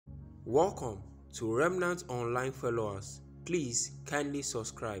Welcome to Remnant Online Followers. Please kindly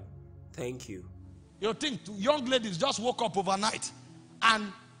subscribe. Thank you. You think young ladies just woke up overnight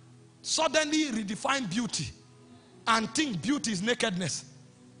and suddenly redefine beauty and think beauty is nakedness.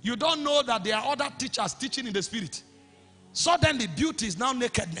 You don't know that there are other teachers teaching in the spirit. Suddenly beauty is now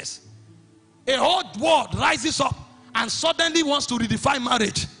nakedness. A whole world rises up and suddenly wants to redefine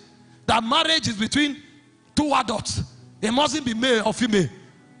marriage. That marriage is between two adults. It mustn't be male or female.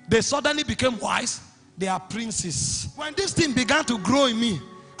 They suddenly became wise. They are princes. When this thing began to grow in me,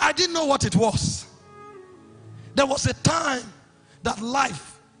 I didn't know what it was. There was a time that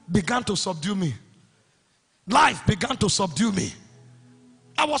life began to subdue me. Life began to subdue me.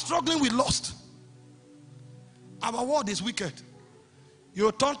 I was struggling with lust. Our world is wicked.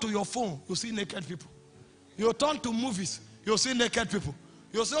 You turn to your phone, you see naked people. You turn to movies, you see naked people.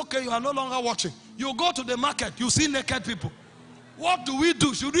 You say, okay, you are no longer watching. You go to the market, you see naked people. What do we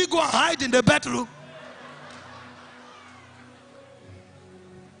do? Should we go and hide in the bedroom?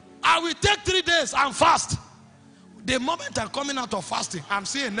 I will take 3 days and fast. The moment I'm coming out of fasting, I'm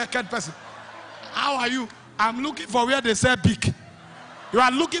seeing a naked person. How are you? I'm looking for where they say big. You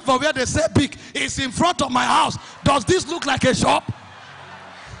are looking for where they say big. It's in front of my house. Does this look like a shop?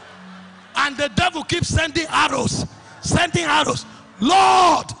 And the devil keeps sending arrows. Sending arrows.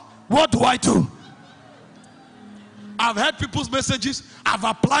 Lord, what do I do? I've heard people's messages. I've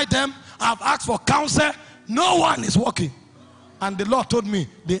applied them. I've asked for counsel. No one is working. And the Lord told me,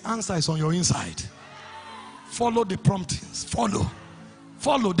 the answer is on your inside. Follow the promptings. Follow.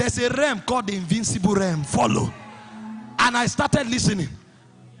 Follow. There's a realm called the invincible realm. Follow. And I started listening.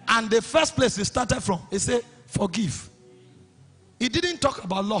 And the first place it started from, it said, forgive. It didn't talk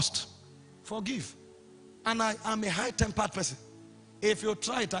about lust. Forgive. And I am a high-tempered person. If you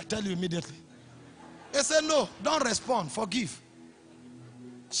try it, I tell you immediately. It said, no, don't respond. Forgive.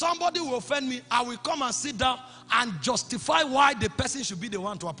 Somebody will offend me. I will come and sit down and justify why the person should be the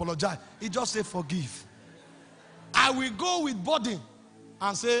one to apologize. He just said, forgive. I will go with burden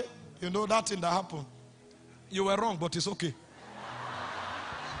and say, you know that thing that happened. You were wrong, but it's okay.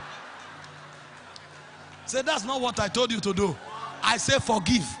 Say, that's not what I told you to do. I say,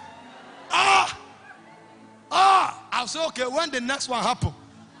 forgive. I'll say, okay, when the next one happens,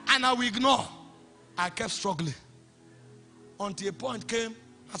 and I will ignore. I kept struggling. Until a point came,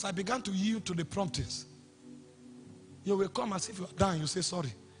 as I began to yield to the promptings. You will come as if you are done. You say,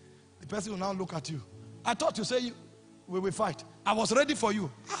 sorry. The person will now look at you. I thought you say, we will fight. I was ready for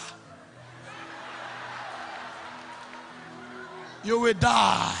you. You will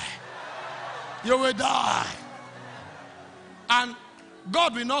die. You will die. And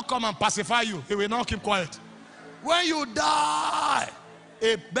God will not come and pacify you. He will not keep quiet. When you die,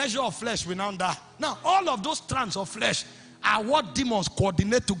 a measure of flesh will now die. Now, all of those strands of flesh are what demons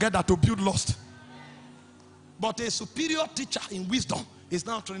coordinate together to build lust. But a superior teacher in wisdom is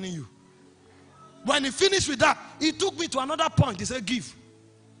now training you. When he finished with that, he took me to another point. He said, give.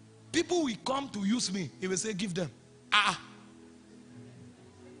 People will come to use me. He will say, give them.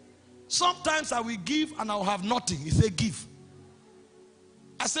 Sometimes I will give and I will have nothing. He said, give.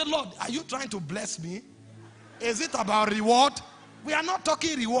 I said, Lord, are you trying to bless me? Is it about reward? We are not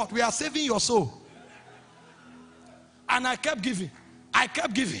talking reward. We are saving your soul. And I kept giving. I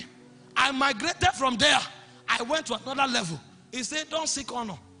kept giving. I migrated from there. I went to another level. He said, don't seek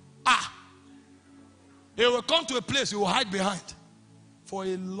honor. He will come to a place he will hide behind for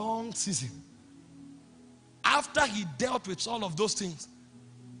a long season. After he dealt with all of those things,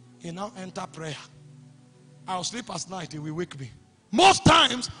 he now entered prayer. I'll sleep at night. He will wake me. Most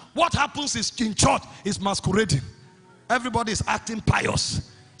times, what happens is in church is masquerading. Everybody is acting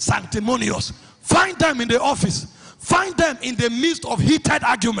pious, sanctimonious. Find them in the office. Find them in the midst of heated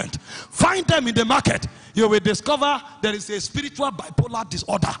argument. Find them in the market. You will discover there is a spiritual bipolar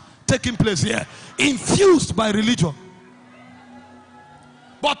disorder taking place here, infused by religion.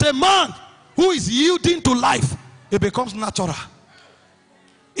 But a man who is yielding to life, it becomes natural.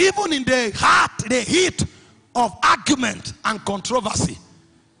 Even in the heart, the heat of argument and controversy,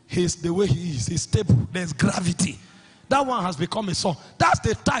 he's the way he is. He's stable. There's gravity. That one has become a son. That's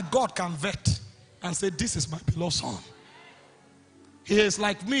the type God can vet and say, this is my beloved son. He is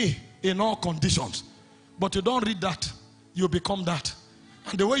like me in all conditions. But you don't read that, you become that.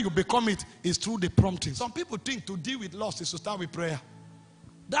 And the way you become it is through the prompting. Some people think to deal with lust is to start with prayer.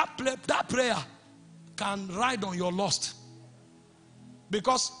 That prayer can ride on your lust.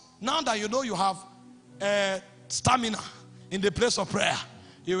 Because now that you know you have stamina in the place of prayer,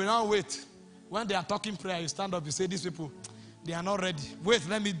 you will now wait. When they are talking prayer, you stand up, you say, these people, they are not ready. Wait,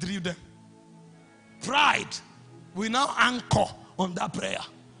 let me drill them. Pride will now anchor on that prayer.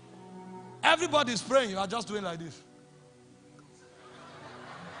 Everybody's praying. You are just doing like this.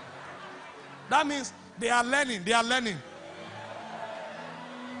 That means they are learning. They are learning.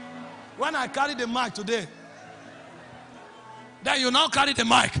 When I carry the mic today, then you now carry the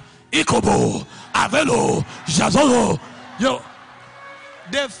mic. Ikobo, Avelo, Jazolo.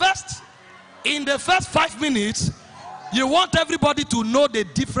 In the first 5 minutes, you want everybody to know the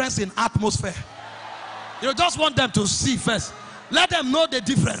difference in atmosphere. You just want them to see first. Let them know the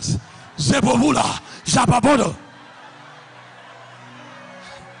difference. Zebobula, Jababodo.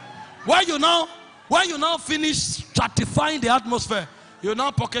 When you now finish stratifying the atmosphere, you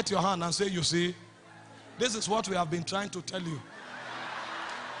now pocket your hand and say, you see, this is what we have been trying to tell you.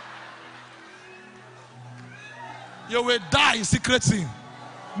 You will die in secret sin.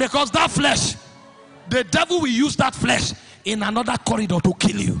 Because that flesh, the devil will use that flesh in another corridor to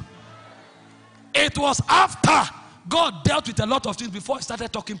kill you. It was after God dealt with a lot of things before he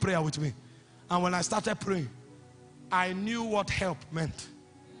started talking prayer with me. And when I started praying, I knew what help meant.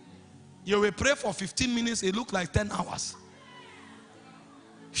 You will pray for 15 minutes, it looked like 10 hours.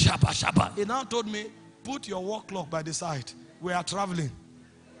 Shabba, shabba. He now told me, put your work clock by the side. We are traveling.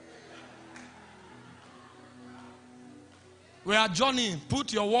 We are journeying.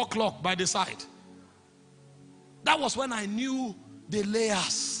 Put your work clock by the side. That was when I knew the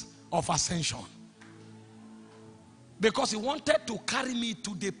layers of ascension. Because he wanted to carry me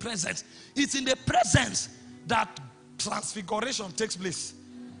to the presence. It's in the presence that transfiguration takes place.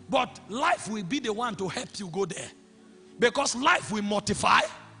 But life will be the one to help you go there. Because life will mortify,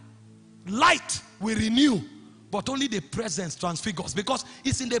 light will renew, but only the presence transfigures. Because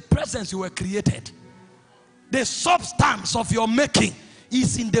it's in the presence you were created. The substance of your making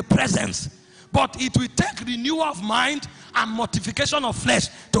is in the presence. But it will take renewal of mind and mortification of flesh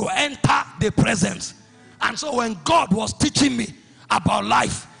to enter the presence. And so when God was teaching me about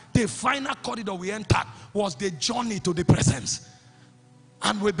life, the final corridor we entered was the journey to the presence.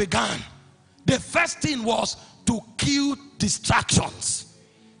 And we began. The first thing was to kill distractions.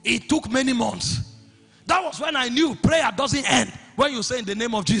 It took many months. That was when I knew prayer doesn't end when you say in the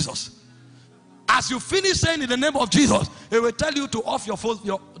name of Jesus. As you finish saying in the name of Jesus, it will tell you to off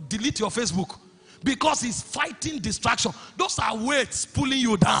delete your Facebook. Because it's fighting distraction. Those are weights pulling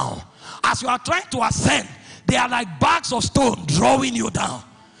you down. As you are trying to ascend, they are like bags of stone drawing you down.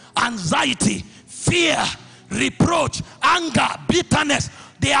 Anxiety, fear, reproach, anger, bitterness,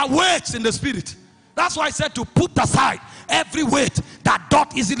 they are weights in the spirit. That's why I said to put aside every weight that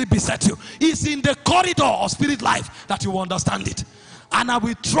doth easily beset you. It's in the corridor of spirit life that you will understand it. And I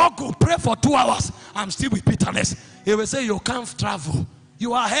will struggle, pray for 2 hours, I'm still with bitterness. He will say, you can't travel.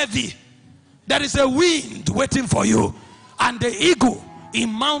 You are heavy. There is a wind waiting for you. And the eagle, it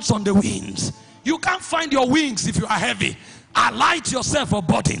mounts on the wings. You can't find your wings if you are heavy. Alight yourself of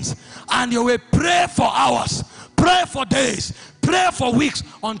burdens. And you will pray for hours, pray for days, pray for weeks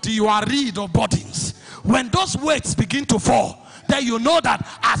until you are rid of burdens. When those weights begin to fall, then you know that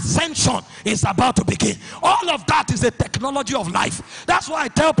ascension is about to begin. All of that is a technology of life. That's why I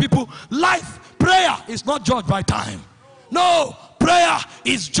tell people, life, prayer is not judged by time. No, prayer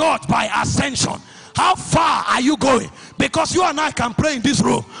is judged by ascension. How far are you going? Because you and I can pray in this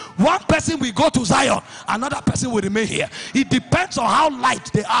room. One person will go to Zion, another person will remain here. It depends on how light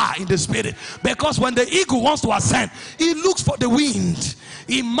they are in the spirit. Because when the eagle wants to ascend, he looks for the wind.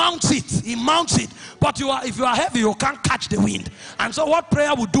 He mounts it. He mounts it. But if you are heavy, you can't catch the wind. And so what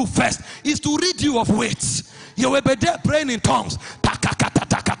prayer will do first is to rid you of weights. You will be there praying in tongues.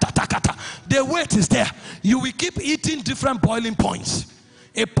 The weight is there. You will keep eating different boiling points.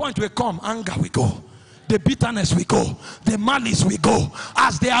 A point will come, anger will go. The bitterness will go. The malice will go.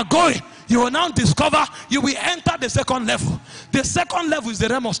 As they are going, you will now discover you will enter the second level. The second level is the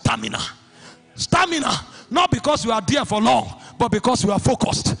realm of stamina. Stamina, not because you are there for long, but because you are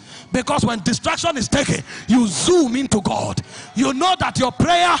focused. Because when distraction is taken, you zoom into God. You know that your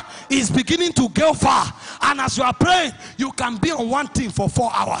prayer is beginning to go far. And as you are praying, you can be on one thing for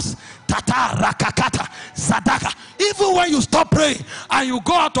 4 hours. Tata, rakakata, zadaka. Even when you stop praying and you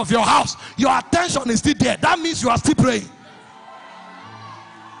go out of your house, your attention is still there. That means you are still praying.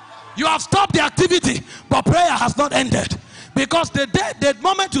 You have stopped the activity, but prayer has not ended. Because the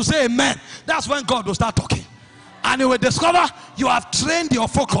moment you say amen, that's when God will start talking. And you will discover you have trained your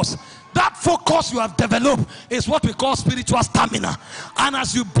focus. That focus you have developed is what we call spiritual stamina. And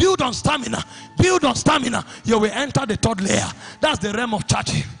as you build on stamina, you will enter the third layer. That's the realm of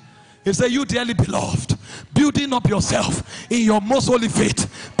charging. He said, you dearly beloved, building up yourself in your most holy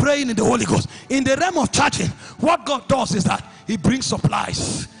faith, praying in the Holy Ghost. In the realm of charging, what God does is that he brings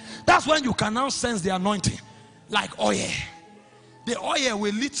supplies. That's when you can now sense the anointing. Like oil. The oil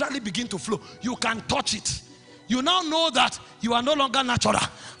will literally begin to flow. You can touch it. You now know that you are no longer natural.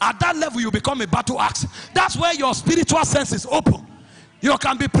 At that level, you become a battle axe. That's where your spiritual sense is open. You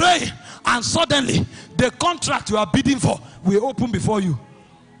can be praying, and suddenly the contract you are bidding for will open before you.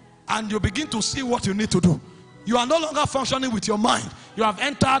 And you begin to see what you need to do. You are no longer functioning with your mind. You have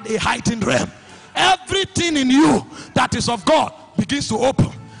entered a heightened realm. Everything in you that is of God begins to open.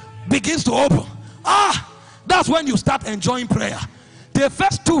 Begins to open. That's when you start enjoying prayer. The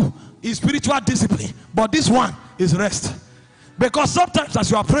first two is spiritual discipline, but this one is rest. Because sometimes as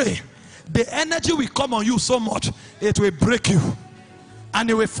you are praying, the energy will come on you so much, it will break you. And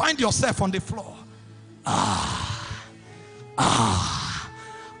you will find yourself on the floor.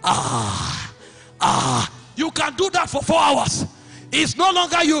 You can do that for 4 hours. It's no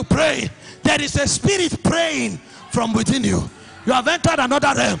longer you praying. There is a spirit praying from within you. You have entered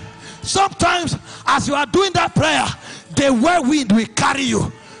another realm. Sometimes as you are doing that prayer, the whirlwind will carry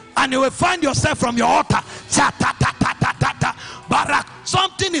you, and you will find yourself from your altar. Barak.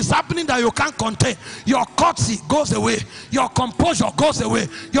 Something is happening that you can't contain. Your courtesy goes away. Your composure goes away.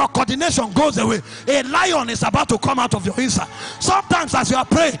 Your coordination goes away. A lion is about to come out of your inside. Sometimes as you are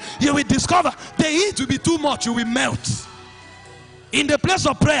praying, you will discover the heat will be too much. You will melt. In the place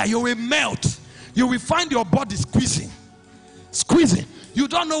of prayer, you will melt. You will find your body squeezing. Squeezing. You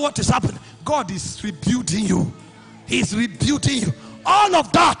don't know what is happening. God is rebuilding you. He's rebuilding you. All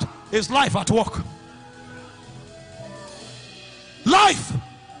of that is life at work. Life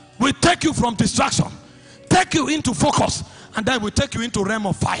will take you from distraction, take you into focus, and then will take you into realm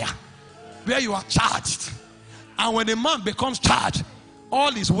of fire, where you are charged. And when a man becomes charged,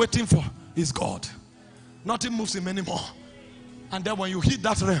 all he's waiting for is God. Nothing moves him anymore. And then when you hit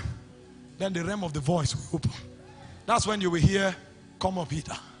that realm, then the realm of the voice will open. That's when you will hear, "Come up,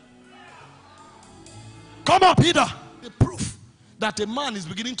 Peter. Come up, Peter." The proof that a man is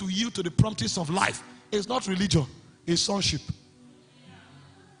beginning to yield to the promptings of life is not religion, it's sonship.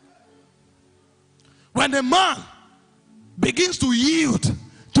 When a man begins to yield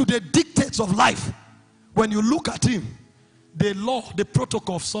to the dictates of life, when you look at him, the law, the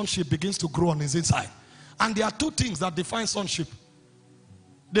protocol of sonship begins to grow on his inside. And there are two things that define sonship.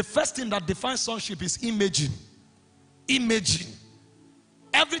 The first thing that defines sonship is imaging. Imaging.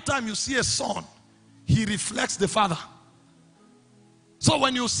 Every time you see a son, he reflects the father. So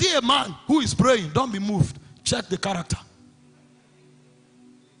when you see a man who is praying, don't be moved. Check the character.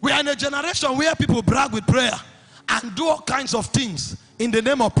 We are in a generation where people brag with prayer and do all kinds of things in the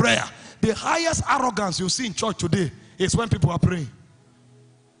name of prayer. The highest arrogance you see in church today is when people are praying.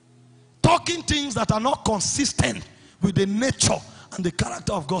 Talking things that are not consistent with the nature and the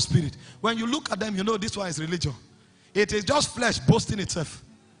character of God's Spirit. When you look at them, you know this one is religion. It is just flesh boasting itself.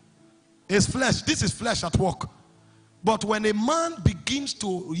 It's flesh. This is flesh at work. But when a man begins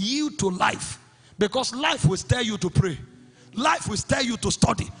to yield to life, because life will stir you to pray, life will stir you to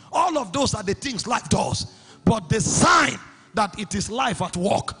study. All of those are the things life does. But the sign that it is life at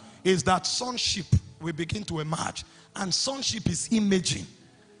work is that sonship will begin to emerge. And sonship is imaging.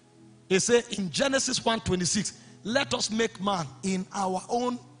 It says in Genesis 1:26, "Let us make man in our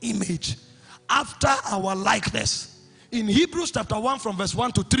own image, after our likeness." In Hebrews chapter 1 from verse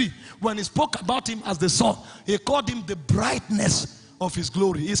 1 to 3, when he spoke about him as the son, he called him the brightness of his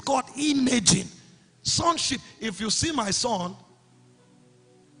glory. It's called imaging. Sonship. If you see my son,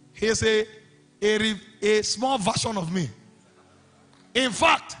 he's a small version of me. In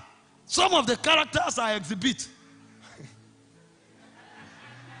fact, some of the characters I exhibit,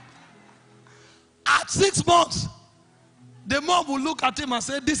 at 6 months, the mom will look at him and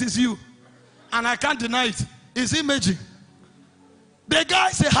say, "This is you." And I can't deny it. It's imaging. The guy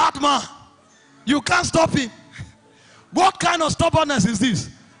is a hard man. You can't stop him. What kind of stubbornness is this?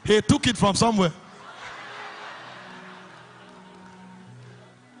 He took it from somewhere.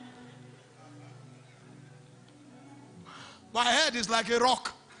 My head is like a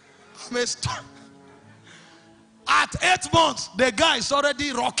rock. I'm a stone. At 8 months, the guy is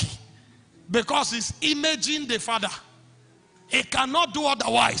already rocky because he's imaging the father. He cannot do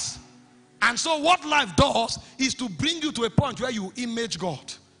otherwise. And so what life does is to bring you to a point where you image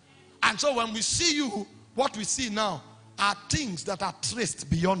God. And so when we see you, what we see now are things that are traced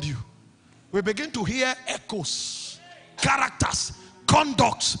beyond you. We begin to hear echoes, characters,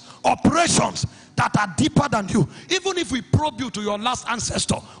 conducts, operations that are deeper than you. Even if we probe you to your last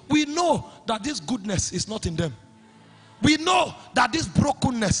ancestor, we know that this goodness is not in them. We know that this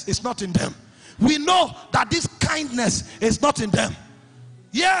brokenness is not in them. We know that this kindness is not in them.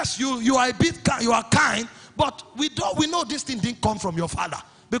 Yes, you are a bit kind, you are kind, but we know this thing didn't come from your father,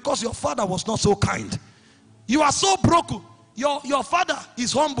 because your father was not so kind. You are so broken. Your father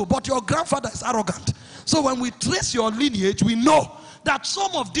is humble, but your grandfather is arrogant. So when we trace your lineage, we know that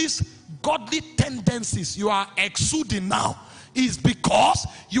some of these godly tendencies you are exuding now is because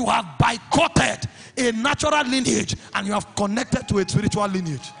you have boycotted a natural lineage and you have connected to a spiritual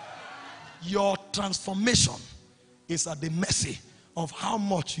lineage. Your transformation is at the mercy of how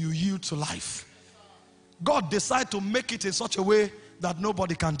much you yield to life. God decided to make it in such a way that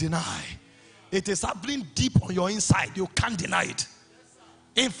nobody can deny. It is happening deep on your inside. You can't deny it.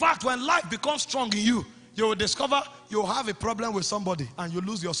 In fact, when life becomes strong in you, you will discover you have a problem with somebody and you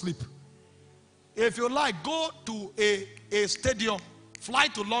lose your sleep. If you like, go to a stadium, fly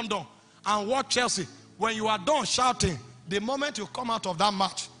to London and watch Chelsea. When you are done shouting, the moment you come out of that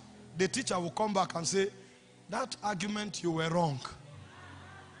match, the teacher will come back and say, that argument, you were wrong.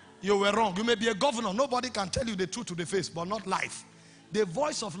 You were wrong. You may be a governor. Nobody can tell you the truth to the face, but not life. The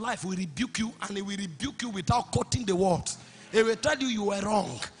voice of life will rebuke you, and it will rebuke you without quoting the words. It will tell you you were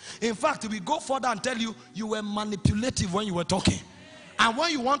wrong. In fact, it will go further and tell you you were manipulative when you were talking. And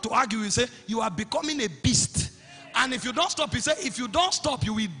when you want to argue, you say you are becoming a beast. And if you don't stop, you say if you don't stop,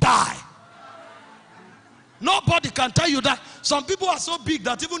 you will die. Nobody can tell you that. Some people are so big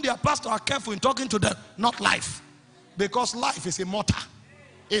that even their pastor are careful in talking to them. Not life. Because life is immortal.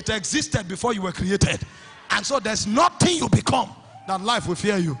 It existed before you were created. And so there's nothing you become that life will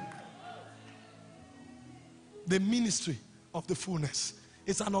fear you. The ministry of the fullness.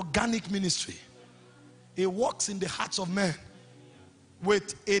 It's an organic ministry. It works in the hearts of men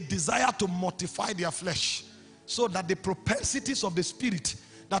with a desire to mortify their flesh so that the propensities of the spirit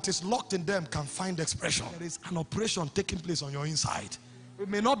that is locked in them can find expression. There is an operation taking place on your inside. It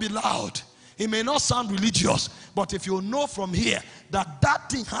may not be loud. It may not sound religious. But if you know from here that that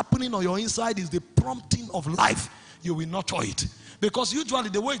thing happening on your inside is the prompting of life, you will nurture it. Because usually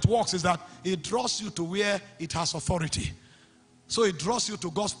the way it works is that it draws you to where it has authority. So it draws you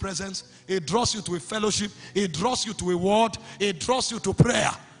to God's presence. It draws you to a fellowship. It draws you to a word. It draws you to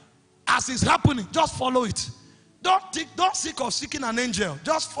prayer. As it's happening, just follow it. Don't seek of seeking an angel.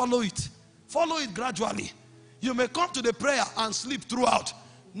 Just follow it. Follow it gradually. You may come to the prayer and sleep throughout.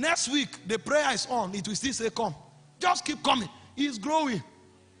 Next week, the prayer is on. It will still say, come. Just keep coming. It's growing.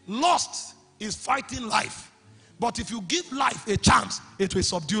 Lust is fighting life. But if you give life a chance, it will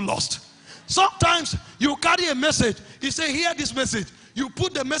subdue lust. Sometimes you carry a message. You say, hear this message. You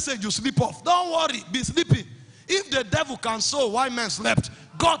put the message, you sleep off. Don't worry, be sleeping. If the devil can sow while men slept,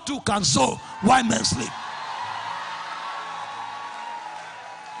 God too can sow while men sleep.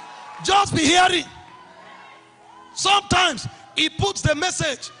 Just be hearing. Sometimes he puts the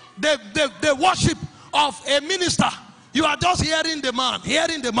message, the worship of a minister. You are just hearing the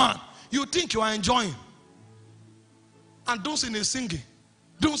man, You think you are enjoying. And Dunsin is singing.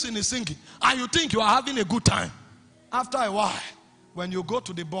 And you think you are having a good time. After a while, when you go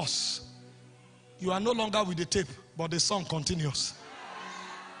to the boss, you are no longer with the tape, but the song continues.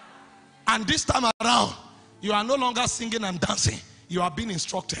 And this time around, you are no longer singing and dancing. You are being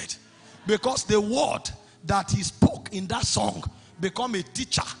instructed. Because the word that he spoke in that song become a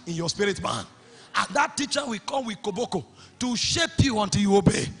teacher in your spirit man. And that teacher will come with koboko to shape you until you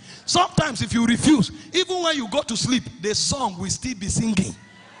obey. Sometimes if you refuse, even when you go to sleep, the song will still be singing.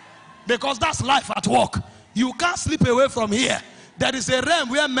 Because that's life at work. You can't sleep away from here. There is a realm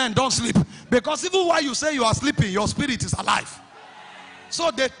where men don't sleep. Because even while you say you are sleeping, your spirit is alive. So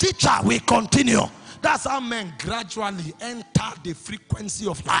the teacher will continue. That's how men gradually enter the frequency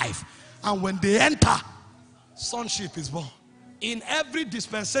of life. And when they enter, sonship is born. In every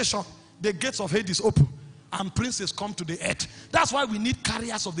dispensation, the gates of Hades open and princes come to the earth. That's why we need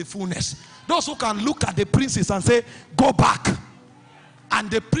carriers of the fullness. Those who can look at the princes and say, go back. And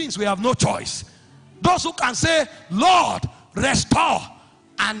the prince will have no choice. Those who can say, Lord, restore.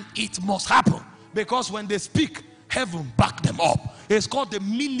 And it must happen. Because when they speak, heaven back them up. It's called the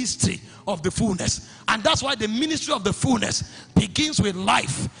ministry of the fullness. And that's why the ministry of the fullness begins with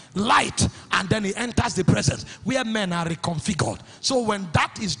life, light, and then it enters the presence where men are reconfigured. So when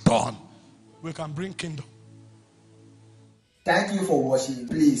that is done, we can bring kingdom. Thank you for watching.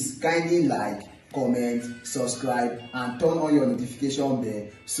 Please kindly like, comment, subscribe, and turn on your notification bell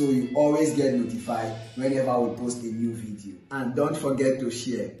so you always get notified whenever we post a new video. And don't forget to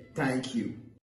share. Thank you.